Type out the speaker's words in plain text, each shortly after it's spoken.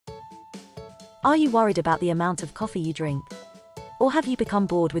Are you worried about the amount of coffee you drink? Or have you become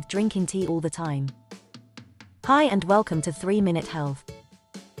bored with drinking tea all the time? Hi and welcome to 3-Minute Health.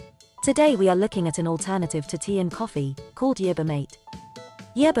 Today we are looking at an alternative to tea and coffee, called yerba mate.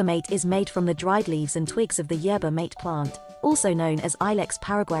 Yerba mate is made from the dried leaves and twigs of the yerba mate plant, also known as Ilex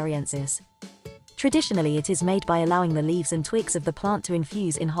paraguariensis. Traditionally it is made by allowing the leaves and twigs of the plant to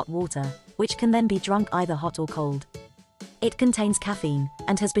infuse in hot water, which can then be drunk either hot or cold. It contains caffeine,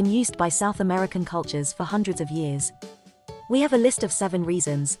 and has been used by South American cultures for hundreds of years. We have a list of 7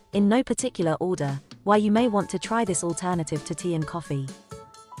 reasons, in no particular order, why you may want to try this alternative to tea and coffee.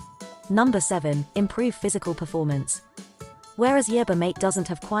 Number 7. Improve physical performance. Whereas yerba mate doesn't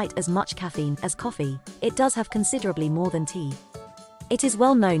have quite as much caffeine as coffee, it does have considerably more than tea. It is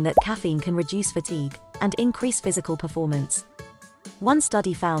well known that caffeine can reduce fatigue and increase physical performance. One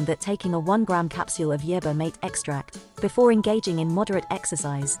study found that taking a 1-gram capsule of yerba mate extract before engaging in moderate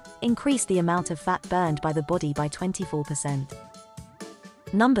exercise increased the amount of fat burned by the body by 24%.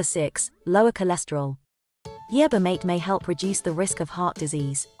 Number 6. Lower cholesterol. Yerba mate may help reduce the risk of heart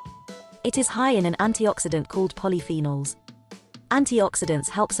disease. It is high in an antioxidant called polyphenols. Antioxidants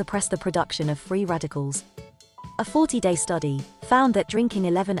help suppress the production of free radicals. A 40-day study found that drinking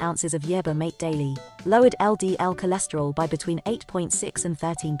 11 ounces of yerba mate daily lowered LDL cholesterol by between 8.6 and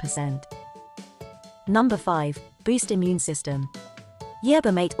 13%. Number 5. Boost immune system.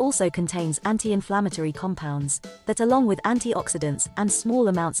 Yerba mate also contains anti-inflammatory compounds that, along with antioxidants and small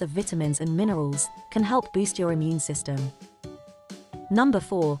amounts of vitamins and minerals, can help boost your immune system. Number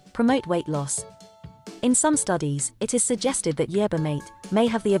 4. Promote weight loss. In some studies, it is suggested that yerba mate may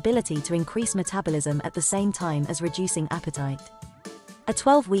have the ability to increase metabolism at the same time as reducing appetite. A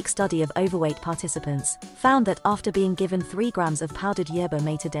 12-week study of overweight participants found that after being given 3 grams of powdered yerba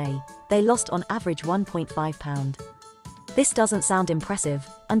mate a day, they lost on average 1.5 pound. This doesn't sound impressive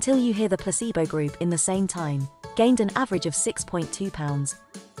until you hear the placebo group in the same time gained an average of 6.2 pounds.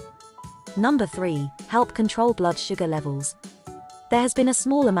 Number 3. Help control blood sugar levels. There has been a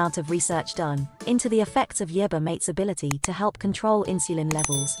small amount of research done into the effects of yerba mate's ability to help control insulin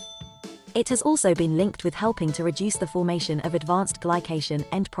levels. It has also been linked with helping to reduce the formation of advanced glycation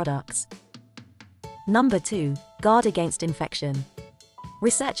end products. Number 2. Guard against infection.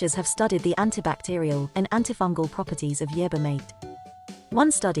 Researchers have studied the antibacterial and antifungal properties of yerba mate.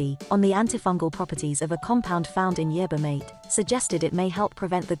 One study on the antifungal properties of a compound found in yerba mate suggested it may help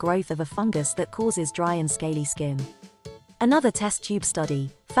prevent the growth of a fungus that causes dry and scaly skin. Another test tube study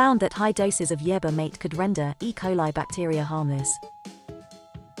found that high doses of yerba mate could render E. coli bacteria harmless.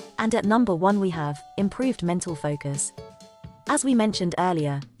 And at number 1 we have improved mental focus. As we mentioned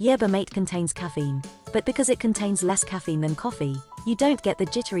earlier, yerba mate contains caffeine, but because it contains less caffeine than coffee, you don't get the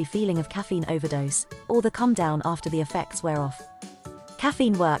jittery feeling of caffeine overdose, or the come down after the effects wear off.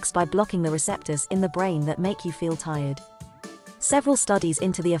 Caffeine works by blocking the receptors in the brain that make you feel tired. Several studies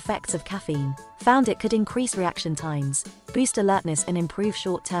into the effects of caffeine found it could increase reaction times, boost alertness and improve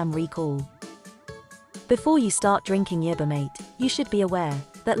short-term recall. Before you start drinking yerba mate, you should be aware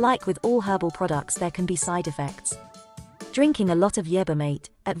that, like with all herbal products, there can be side effects. Drinking a lot of yerba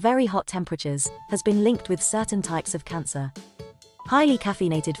mate at very hot temperatures has been linked with certain types of cancer. Highly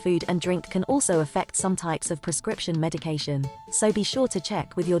caffeinated food and drink can also affect some types of prescription medication, so be sure to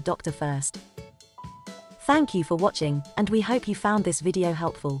check with your doctor first. Thank you for watching, and we hope you found this video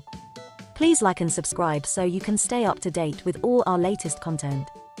helpful. Please like and subscribe so you can stay up to date with all our latest content.